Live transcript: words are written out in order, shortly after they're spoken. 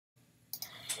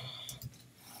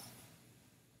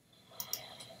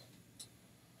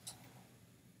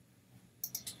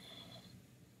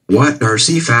What are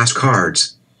CFast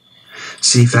cards?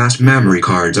 CFast memory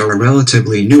cards are a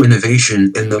relatively new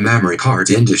innovation in the memory cards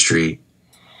industry.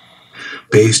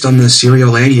 Based on the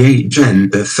Serial 88 Gen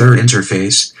the third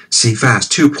interface, CFast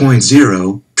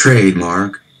 2.0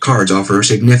 trademark cards offer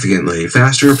significantly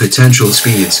faster potential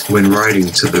speeds when writing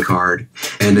to the card,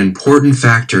 an important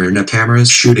factor in a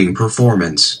camera's shooting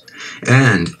performance.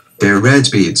 And their read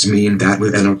speeds mean that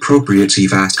with an appropriate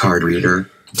CFast card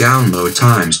reader, download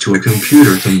times to a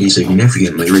computer can be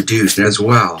significantly reduced as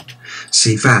well.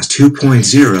 CFast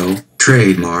 2.0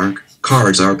 trademark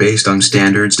cards are based on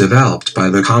standards developed by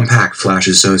the CompactFlash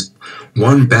Association.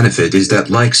 One benefit is that,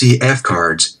 like CF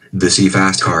cards, the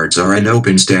CFast cards are an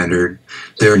open standard.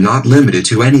 They're not limited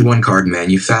to any one card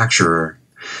manufacturer.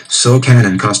 So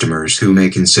Canon customers who may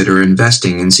consider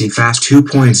investing in CFast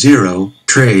 2.0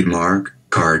 trademark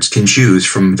cards can choose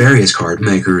from various card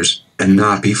makers and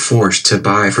not be forced to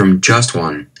buy from just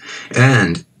one.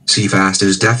 And CFast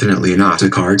is definitely not a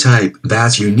card type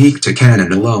that's unique to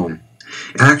Canon alone.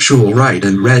 Actual write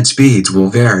and read speeds will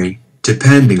vary,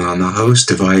 depending on the host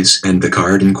device and the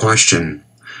card in question.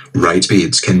 Write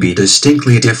speeds can be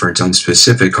distinctly different on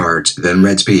specific cards than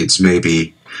read speeds may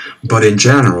be, but in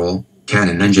general,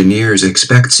 Canon engineers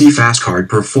expect CFast card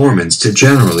performance to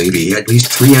generally be at least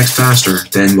 3x faster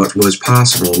than what was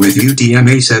possible with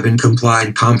UDMA 7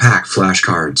 compliant CompactFlash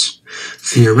cards.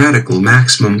 Theoretical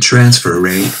maximum transfer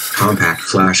rate,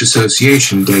 CompactFlash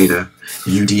Association data,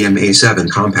 UDMA 7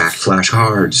 CompactFlash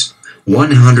cards,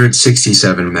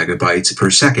 167 megabytes per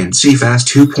second CFast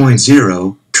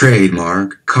 2.0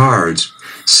 trademark cards,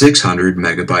 600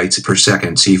 megabytes per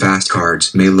second CFast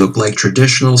cards may look like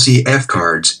traditional CF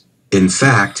cards. In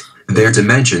fact, their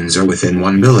dimensions are within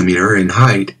 1 millimeter in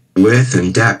height, width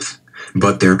and depth,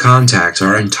 but their contacts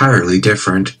are entirely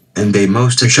different, and they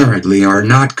most assuredly are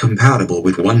not compatible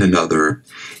with one another.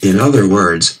 In other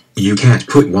words, you can't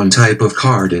put one type of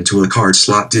card into a card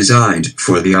slot designed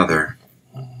for the other.